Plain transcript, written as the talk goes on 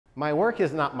My work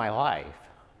is not my life,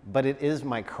 but it is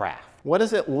my craft. What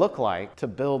does it look like to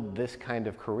build this kind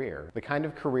of career? The kind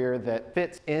of career that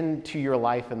fits into your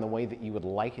life in the way that you would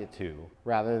like it to,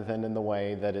 rather than in the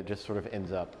way that it just sort of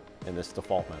ends up in this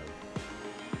default mode.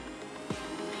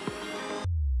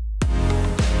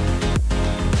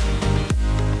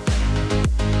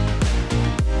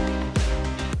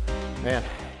 Man,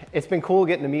 it's been cool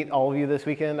getting to meet all of you this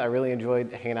weekend. I really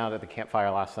enjoyed hanging out at the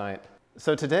campfire last night.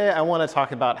 So today I want to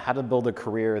talk about how to build a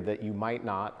career that you might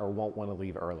not or won't want to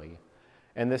leave early.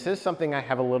 And this is something I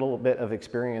have a little bit of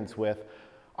experience with.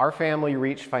 Our family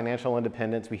reached financial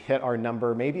independence. We hit our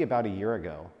number maybe about a year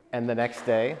ago. And the next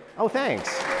day, oh,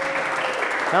 thanks.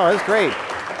 No, it was great.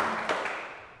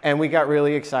 And we got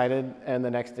really excited. And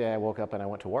the next day I woke up and I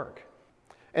went to work.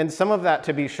 And some of that,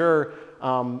 to be sure,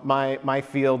 my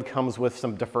field comes with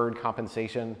some deferred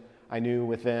compensation. I knew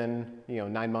within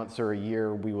 9 months or a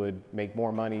year we would make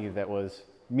more money that was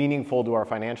meaningful to our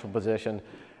financial position.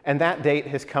 And that date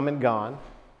has come and gone.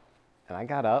 And I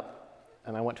got up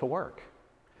and I went to work.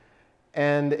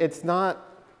 And it's not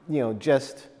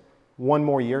just one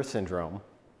more year syndrome.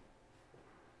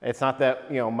 It's not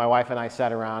that my wife and I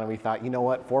sat around and we thought, you know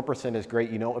what, 4% is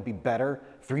great. You know what would be better?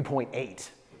 3.8.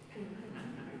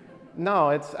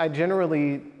 No, I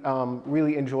generally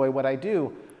really enjoy what I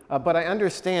do, but I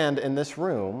understand in this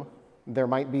room there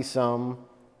might be some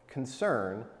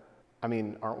concern. I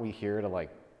mean, aren't we here to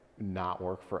not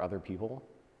work for other people?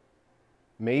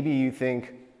 Maybe you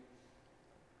think,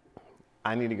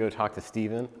 I need to go talk to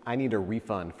Steven. I need a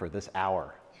refund for this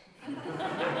hour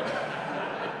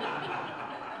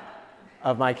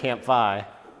of my CampFI.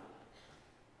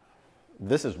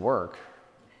 This is work.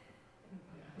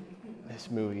 This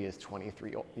movie is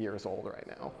 23 years old right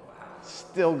now.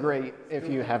 Still great if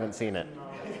you haven't seen it.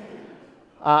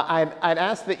 I'd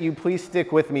ask that you please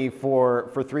stick with me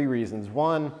for 3 reasons.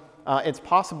 One, it's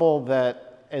possible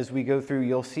that as we go through,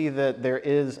 you'll see that there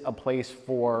is a place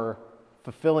for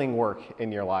fulfilling work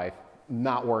in your life,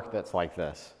 not work that's like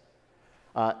this.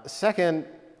 Second,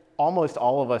 almost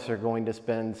all of us are going to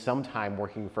spend some time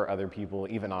working for other people,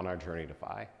 even on our journey to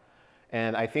FI.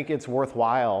 And I think it's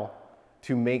worthwhile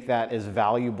to make that as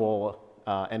valuable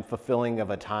and fulfilling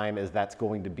of a time as that's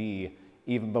going to be,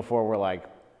 even before we're like,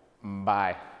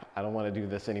 bye, I don't want to do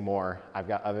this anymore. I've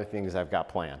got other things I've got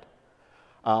planned.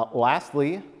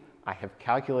 Lastly, I have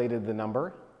calculated the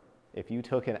number. If you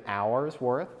took an hour's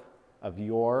worth of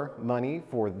your money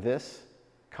for this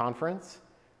conference,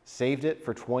 saved it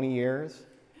for 20 years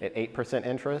at 8%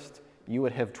 interest, you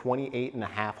would have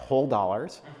 28.5 whole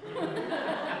dollars.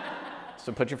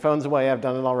 So put your phones away, I've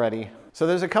done it already. So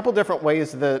there's a couple different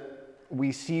ways that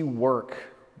we see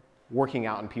working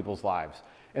out in people's lives.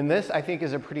 And this, I think,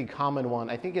 is a pretty common one.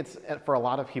 I think it's, for a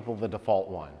lot of people, the default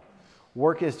one.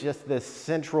 Work is just this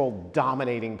central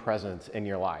dominating presence in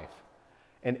your life.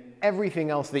 And everything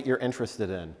else that you're interested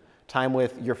in, time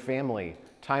with your family,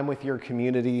 time with your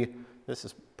community, this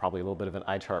is probably a little bit of an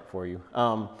eye chart for you,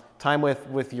 time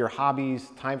with your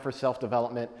hobbies, time for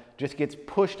self-development, just gets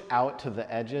pushed out to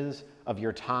the edges of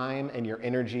your time and your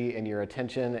energy and your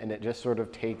attention, and it just sort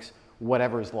of takes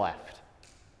whatever's left.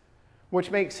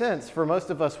 Which makes sense for most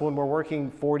of us when we're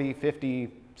working 40,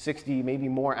 50, 60, maybe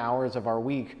more hours of our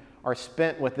week are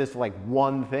spent with this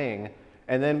one thing,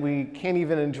 and then we can't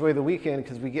even enjoy the weekend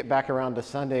because we get back around to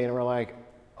Sunday and we're like,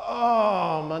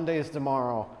 oh, Monday is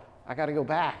tomorrow. I got to go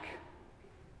back.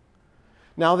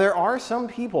 Now, there are some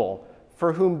people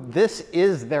for whom this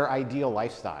is their ideal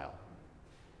lifestyle.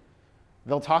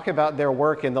 They'll talk about their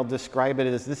work and they'll describe it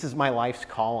as, this is my life's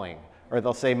calling. Or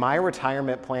they'll say, my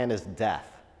retirement plan is death.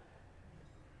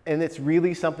 And it's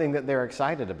really something that they're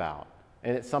excited about.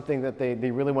 And it's something that they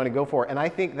really want to go for. And I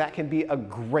think that can be a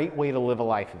great way to live a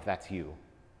life if that's you.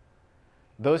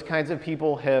 Those kinds of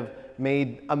people have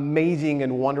made amazing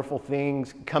and wonderful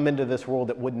things come into this world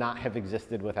that would not have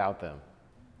existed without them.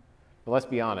 But let's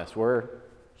be honest, we're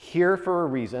here for a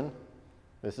reason.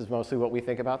 This is mostly what we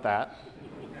think about that.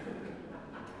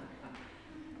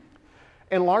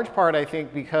 In large part, I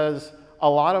think, because a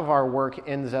lot of our work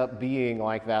ends up being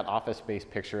like that office-based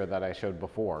picture that I showed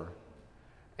before.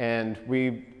 And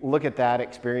we look at that,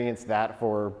 experience that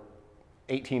for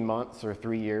 18 months or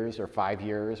 3 years or 5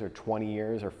 years or 20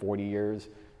 years or 40 years,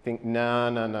 think,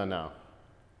 no.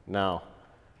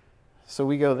 So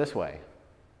we go this way.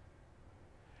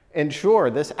 And sure,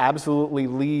 this absolutely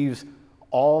leaves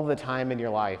all the time in your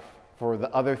life for the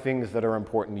other things that are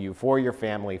important to you, for your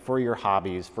family, for your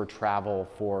hobbies, for travel,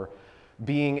 for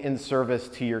being in service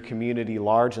to your community,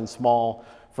 large and small,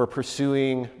 for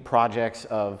pursuing projects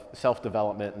of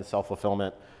self-development and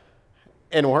self-fulfillment.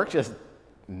 And work just,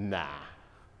 nah.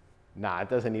 Nah, it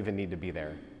doesn't even need to be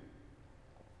there.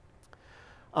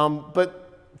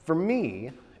 But for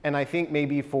me, and I think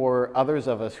maybe for others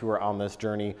of us who are on this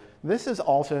journey, this is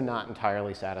also not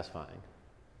entirely satisfying.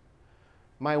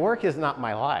 My work is not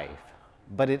my life,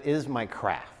 but it is my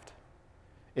craft.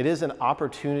 It is an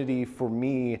opportunity for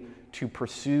me to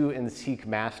pursue and seek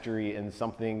mastery in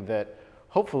something that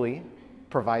hopefully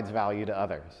provides value to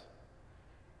others.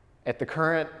 At the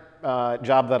current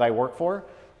job that I work for,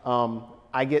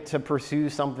 I get to pursue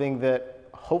something that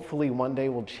hopefully one day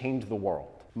will change the world.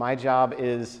 My job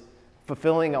is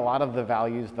fulfilling a lot of the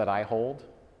values that I hold,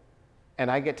 and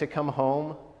I get to come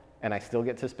home and I still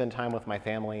get to spend time with my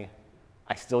family.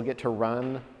 I still get to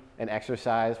run and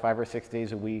exercise 5 or 6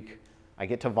 days a week. I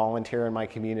get to volunteer in my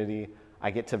community.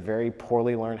 I get to very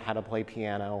poorly learn how to play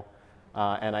piano,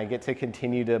 and I get to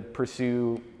continue to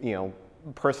pursue,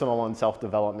 personal and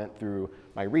self-development through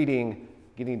my reading,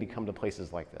 getting to come to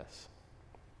places like this.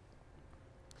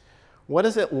 What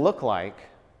does it look like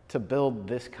to build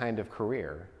this kind of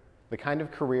career? The kind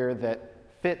of career that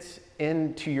fits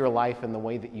into your life in the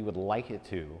way that you would like it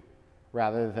to,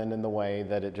 rather than in the way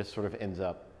that it just sort of ends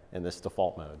up in this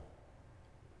default mode.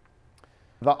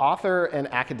 The author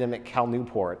and academic Cal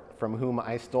Newport, from whom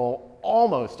I stole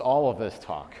almost all of this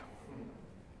talk,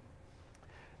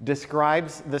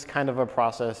 describes this kind of a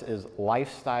process as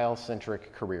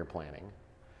lifestyle-centric career planning.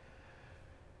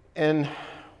 And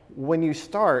when you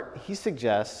start, he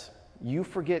suggests you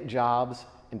forget jobs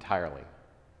entirely.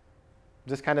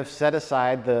 Just kind of set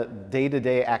aside the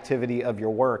day-to-day activity of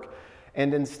your work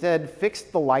and instead fix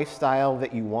the lifestyle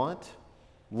that you want,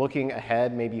 looking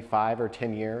ahead maybe 5 or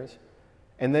 10 years,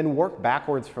 and then work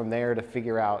backwards from there to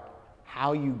figure out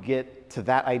how you get to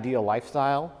that ideal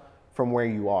lifestyle from where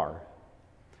you are.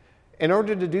 In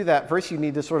order to do that, first you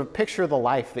need to sort of picture the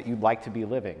life that you'd like to be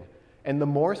living. And the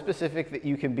more specific that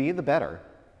you can be, the better.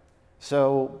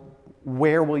 So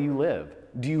where will you live?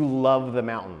 Do you love the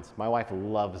mountains? My wife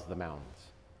loves the mountains.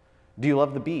 Do you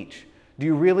love the beach? Do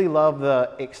you really love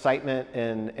the excitement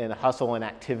and hustle and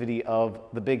activity of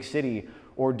the big city?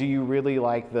 Or do you really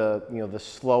like the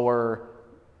slower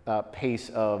pace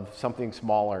of something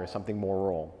smaller, something more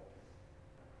rural?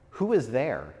 Who is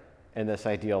there in this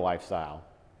ideal lifestyle?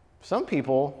 Some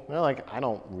people, they're like, I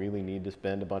don't really need to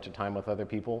spend a bunch of time with other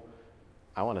people.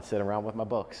 I want to sit around with my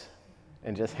books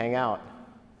and just hang out.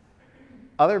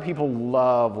 Other people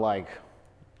love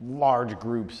large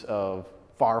groups of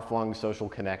far-flung social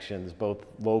connections, both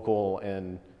local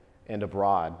and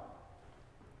abroad.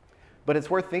 But it's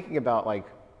worth thinking about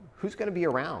who's going to be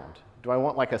around? Do I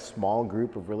want a small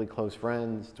group of really close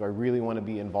friends? Do I really want to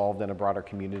be involved in a broader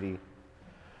community?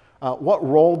 What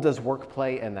role does work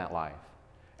play in that life?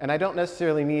 And I don't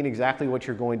necessarily mean exactly what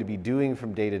you're going to be doing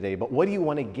from day to day, but what do you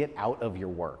want to get out of your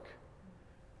work?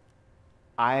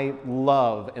 I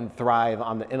love and thrive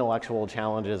on the intellectual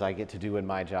challenges I get to do in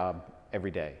my job every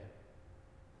day.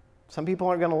 Some people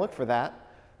aren't going to look for that.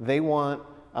 They want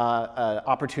an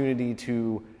opportunity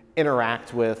to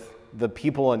interact with the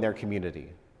people in their community.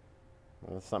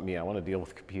 Well, that's not me. I want to deal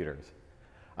with computers.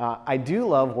 I do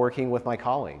love working with my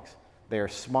colleagues. They are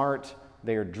smart.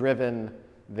 They are driven.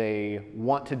 They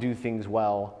want to do things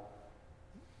well.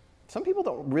 Some people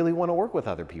don't really want to work with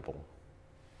other people.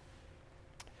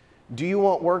 Do you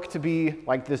want work to be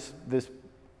like this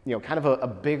kind of a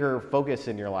bigger focus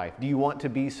in your life? Do you want to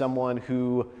be someone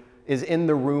who is in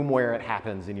the room where it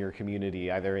happens in your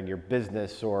community, either in your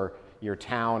business or your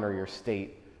town or your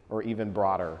state or even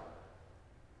broader?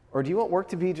 Or do you want work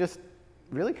to be just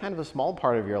really kind of a small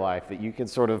part of your life that you can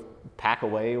sort of pack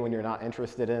away when you're not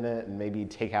interested in it and maybe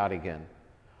take out again?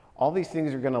 All these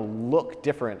things are going to look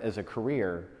different as a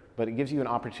career, but it gives you an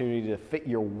opportunity to fit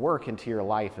your work into your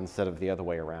life instead of the other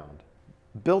way around.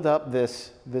 Build up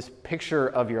this picture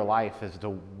of your life as to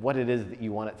what it is that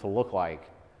you want it to look like,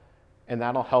 and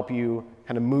that'll help you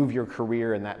kind of move your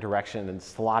career in that direction and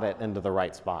slot it into the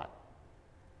right spot.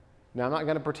 Now, I'm not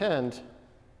going to pretend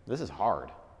this is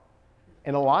hard.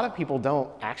 And a lot of people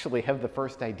don't actually have the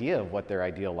first idea of what their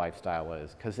ideal lifestyle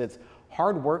is, because it's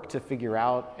hard work to figure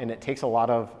out, and it takes a lot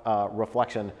of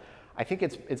reflection. I think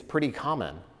it's pretty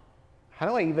common. How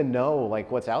do I even know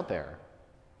what's out there?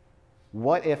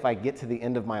 What if I get to the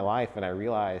end of my life and I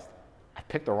realize I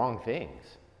picked the wrong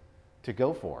things to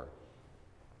go for?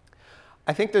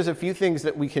 I think there's a few things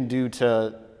that we can do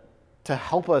to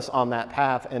help us on that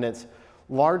path, and it's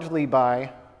largely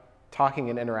by talking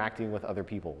and interacting with other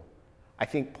people. I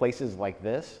think places like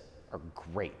this are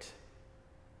great.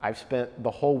 I've spent the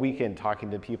whole weekend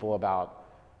talking to people about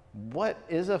what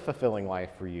is a fulfilling life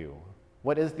for you?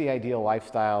 What is the ideal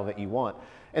lifestyle that you want?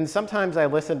 And sometimes I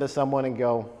listen to someone and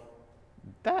go,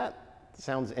 that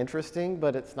sounds interesting,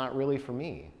 but it's not really for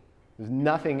me. There's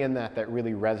nothing in that that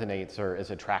really resonates or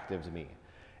is attractive to me.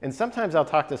 And sometimes I'll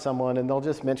talk to someone and they'll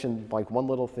just mention like one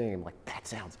little thing. I'm like, that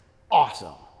sounds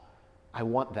awesome. I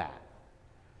want that.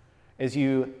 As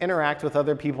you interact with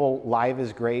other people, live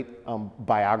is great.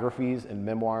 Biographies and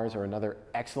memoirs are another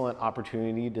excellent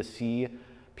opportunity to see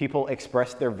people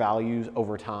express their values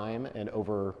over time and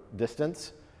over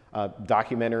distance.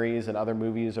 Documentaries and other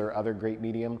movies are other great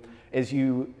medium. As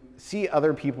you see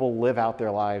other people live out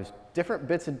their lives, different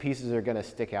bits and pieces are going to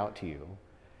stick out to you.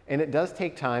 And it does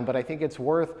take time, but I think it's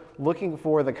worth looking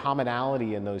for the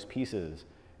commonality in those pieces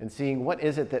and seeing what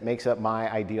is it that makes up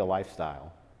my ideal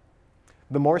lifestyle.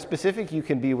 The more specific you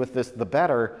can be with this, the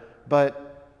better,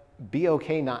 but be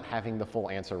okay not having the full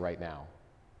answer right now.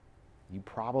 You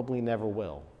probably never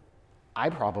will. I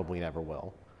probably never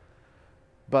will.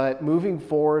 But moving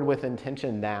forward with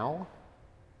intention now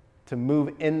to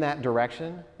move in that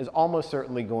direction is almost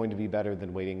certainly going to be better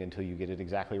than waiting until you get it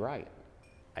exactly right.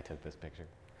 I took this picture.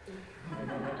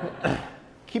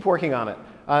 Keep working on it.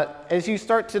 As you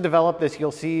start to develop this,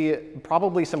 you'll see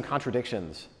probably some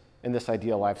contradictions in this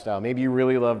ideal lifestyle. Maybe you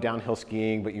really love downhill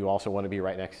skiing, but you also want to be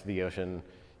right next to the ocean.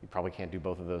 You probably can't do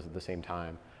both of those at the same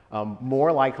time.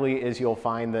 More likely is you'll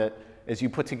find that as you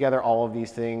put together all of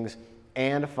these things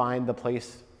and find the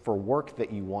place for work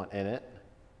that you want in it,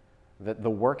 that the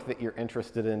work that you're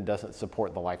interested in doesn't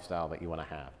support the lifestyle that you want to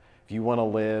have. If you want to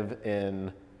live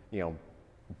in,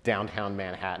 downtown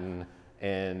Manhattan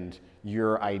and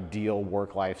your ideal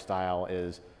work lifestyle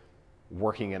is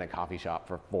working in a coffee shop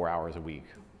for 4 hours a week,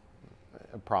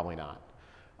 probably not.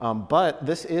 But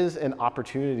this is an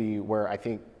opportunity where I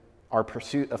think our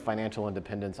pursuit of financial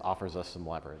independence offers us some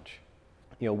leverage.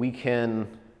 We can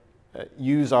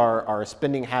use our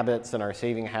spending habits and our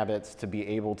saving habits to be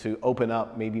able to open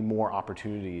up maybe more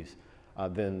opportunities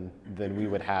than we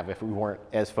would have if we weren't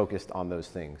as focused on those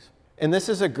things. And this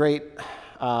is a great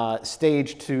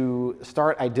stage to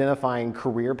start identifying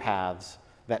career paths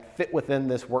that fit within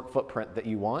this work footprint that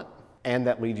you want and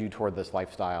that lead you toward this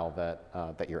lifestyle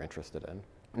that you're interested in.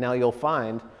 Now you'll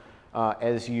find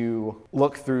as you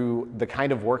look through the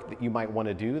kind of work that you might want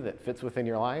to do that fits within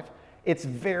your life, it's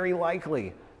very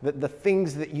likely that the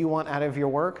things that you want out of your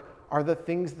work are the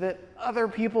things that other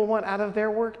people want out of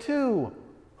their work too.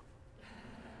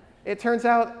 It turns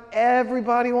out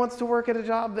everybody wants to work at a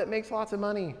job that makes lots of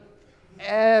money.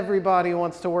 Everybody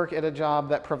wants to work at a job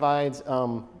that provides,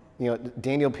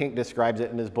 Daniel Pink describes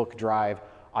it in his book Drive,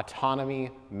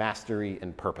 autonomy, mastery,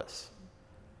 and purpose.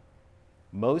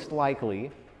 Most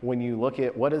likely, when you look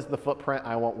at what is the footprint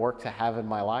I want work to have in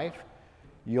my life,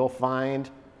 you'll find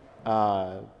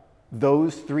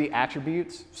those three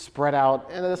attributes spread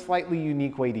out in a slightly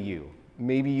unique way to you.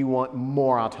 Maybe you want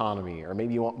more autonomy, or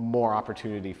maybe you want more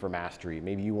opportunity for mastery.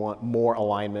 Maybe you want more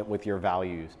alignment with your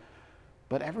values.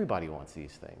 But everybody wants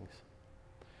these things.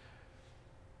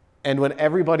 And when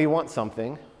everybody wants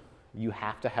something, you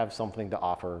have to have something to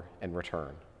offer in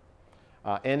return.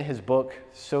 In his book,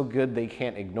 So Good They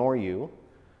Can't Ignore You,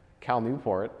 Cal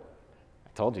Newport, I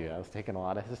told you I was taking a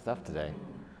lot of his stuff today,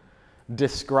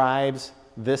 describes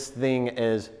this thing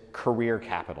as career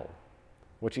capital,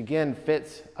 which again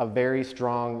fits a very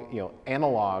strong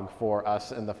analog for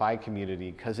us in the FI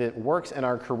community because it works in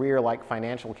our career like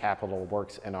financial capital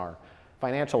works in our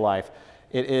financial life.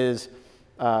 It is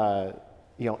an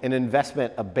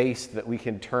investment, a base that we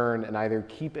can turn and either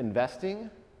keep investing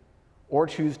or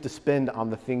choose to spend on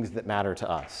the things that matter to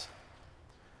us.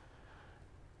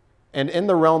 And in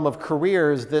the realm of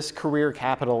careers, this career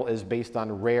capital is based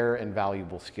on rare and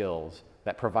valuable skills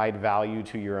that provide value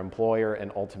to your employer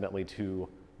and ultimately to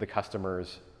the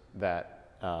customers that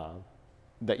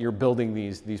you're building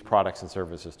these products and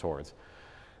services towards.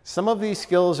 Some of these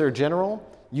skills are general.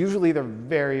 Usually they're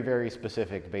very, very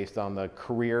specific based on the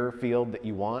career field that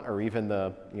you want or even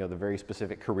the very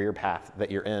specific career path that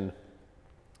you're in.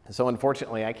 So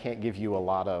unfortunately, I can't give you a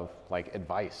lot of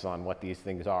advice on what these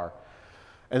things are.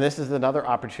 And this is another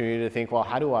opportunity to think, well,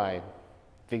 how do I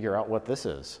figure out what this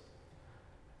is?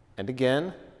 And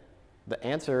again, the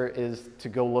answer is to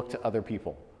go look to other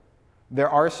people. There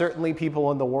are certainly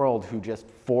people in the world who just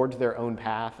forge their own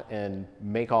path and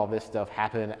make all this stuff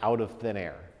happen out of thin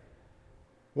air.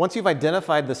 Once you've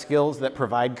identified the skills that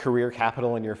provide career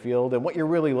capital in your field, and what you're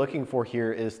really looking for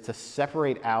here is to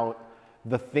separate out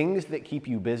the things that keep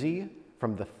you busy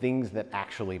from the things that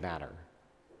actually matter.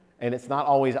 And it's not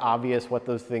always obvious what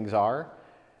those things are.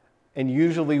 And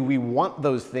usually we want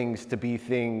those things to be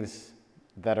things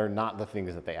that are not the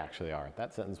things that they actually are.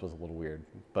 That sentence was a little weird,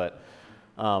 but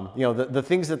the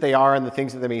things that they are and the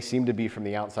things that they may seem to be from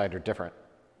the outside are different.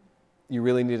 You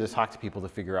really need to talk to people to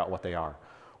figure out what they are.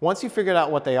 Once you've figured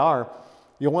out what they are,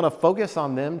 you'll want to focus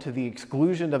on them to the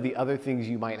exclusion of the other things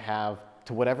you might have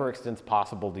to whatever extent's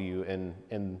possible to you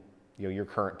in your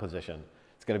current position.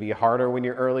 It's going to be harder when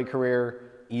you're early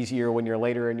career, easier when you're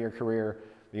later in your career.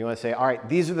 You want to say, all right,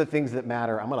 these are the things that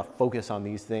matter. I'm going to focus on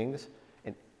these things,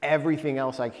 and everything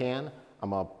else I can,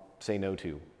 I'm going to say no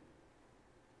to.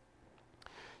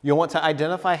 You'll want to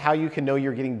identify how you can know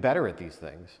you're getting better at these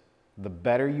things. The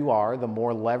better you are, the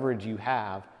more leverage you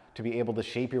have to be able to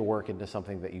shape your work into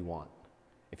something that you want.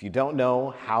 If you don't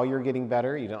know how you're getting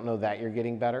better, you don't know that you're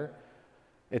getting better,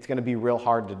 it's going to be real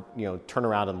hard to turn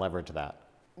around and leverage that.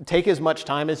 Take as much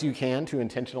time as you can to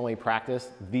intentionally practice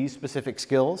these specific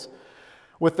skills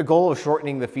with the goal of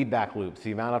shortening the feedback loops,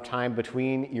 the amount of time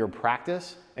between your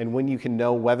practice and when you can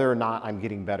know whether or not I'm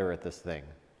getting better at this thing.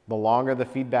 The longer the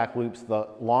feedback loops, the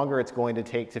longer it's going to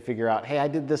take to figure out, hey, I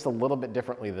did this a little bit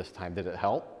differently this time. Did it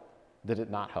help? Did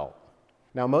it not help?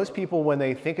 Now, most people, when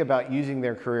they think about using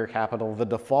their career capital, the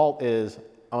default is,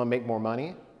 I'm gonna make more money,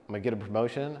 I'm gonna get a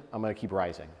promotion, I'm gonna keep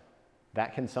rising.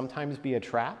 That can sometimes be a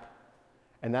trap,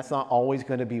 and that's not always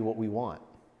gonna be what we want.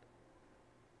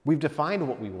 We've defined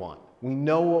what we want. We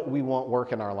know what we want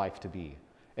work in our life to be.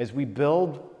 As we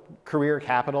build career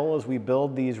capital, as we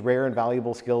build these rare and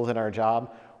valuable skills in our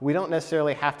job, we don't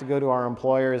necessarily have to go to our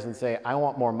employers and say, I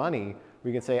want more money.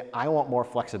 We can say, I want more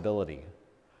flexibility.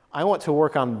 I want to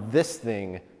work on this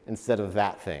thing instead of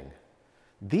that thing.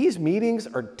 These meetings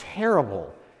are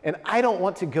terrible, and I don't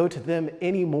want to go to them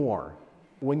anymore.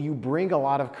 When you bring a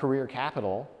lot of career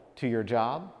capital to your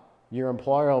job, your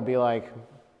employer will be like,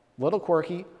 little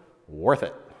quirky, worth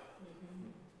it.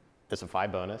 It's a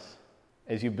 5 bonus.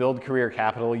 As you build career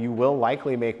capital, you will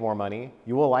likely make more money.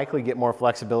 You will likely get more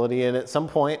flexibility, and at some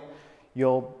point,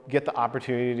 you'll get the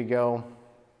opportunity to go,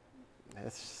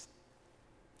 this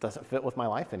doesn't fit with my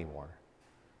life anymore.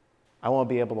 I want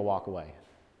to be able to walk away.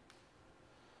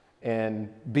 And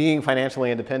being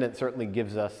financially independent certainly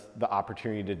gives us the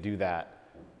opportunity to do that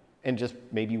and just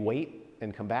maybe wait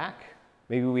and come back.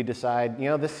 Maybe we decide,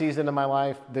 this season of my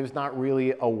life, there's not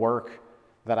really a work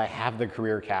that I have the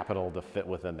career capital to fit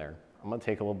within there. I'm going to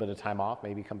take a little bit of time off,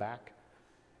 maybe come back.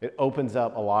 It opens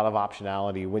up a lot of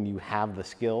optionality when you have the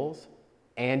skills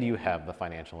and you have the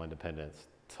financial independence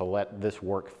to let this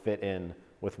work fit in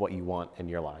with what you want in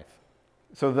your life.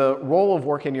 So the role of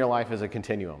work in your life is a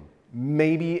continuum.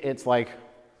 Maybe it's like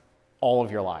all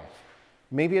of your life.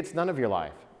 Maybe it's none of your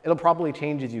life. It'll probably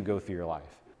change as you go through your life.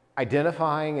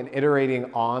 Identifying and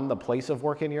iterating on the place of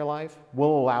work in your life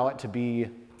will allow it to be,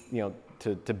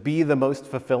 to be the most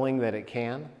fulfilling that it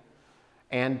can,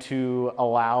 and to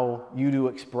allow you to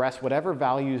express whatever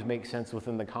values make sense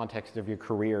within the context of your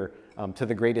career to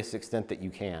the greatest extent that you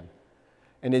can.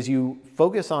 And as you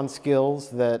focus on skills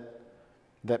that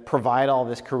provide all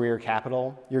this career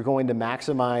capital, you're going to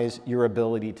maximize your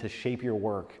ability to shape your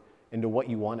work into what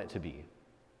you want it to be.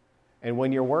 And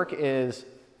when your work is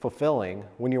fulfilling,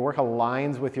 when your work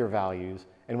aligns with your values,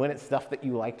 and when it's stuff that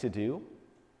you like to do,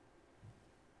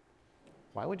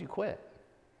 why would you quit?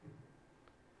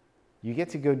 You get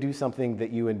to go do something that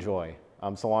you enjoy,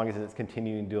 so long as it's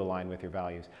continuing to align with your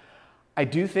values. I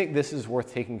do think this is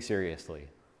worth taking seriously.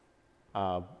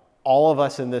 All of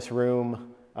us in this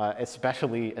room,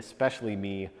 especially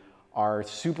me, are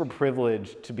super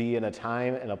privileged to be in a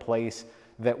time and a place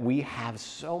that we have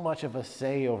so much of a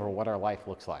say over what our life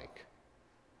looks like.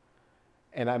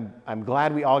 And I'm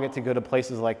glad we all get to go to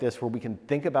places like this where we can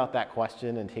think about that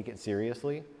question and take it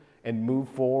seriously and move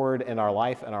forward in our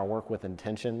life and our work with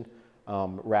intention,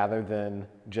 rather than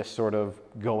just sort of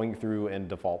going through in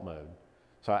default mode.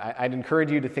 So I'd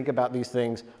encourage you to think about these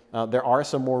things. There are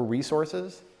some more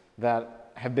resources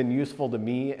that have been useful to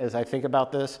me as I think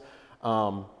about this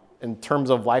in terms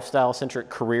of lifestyle-centric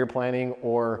career planning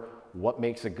or what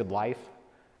makes a good life.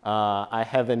 I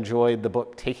have enjoyed the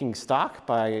book Taking Stock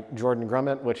by Jordan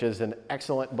Grummett, which is an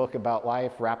excellent book about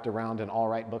life wrapped around an all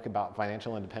right book about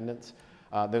financial independence.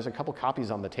 There's a couple copies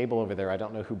on the table over there. I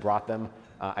don't know who brought them.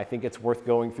 I think it's worth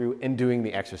going through and doing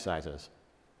the exercises.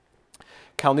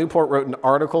 Cal Newport wrote an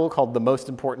article called The Most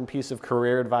Important Piece of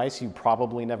Career Advice You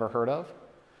Probably Never Heard of.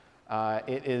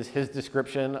 It is his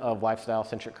description of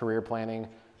lifestyle-centric career planning.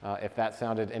 If that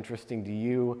sounded interesting to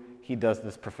you, he does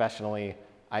this professionally.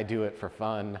 I do it for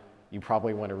fun. You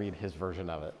probably want to read his version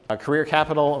of it. Career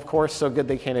Capital, of course, So Good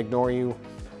They Can't Ignore You.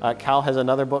 Cal has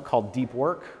another book called Deep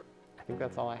Work. I think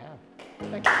that's all I have.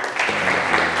 Thank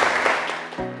you.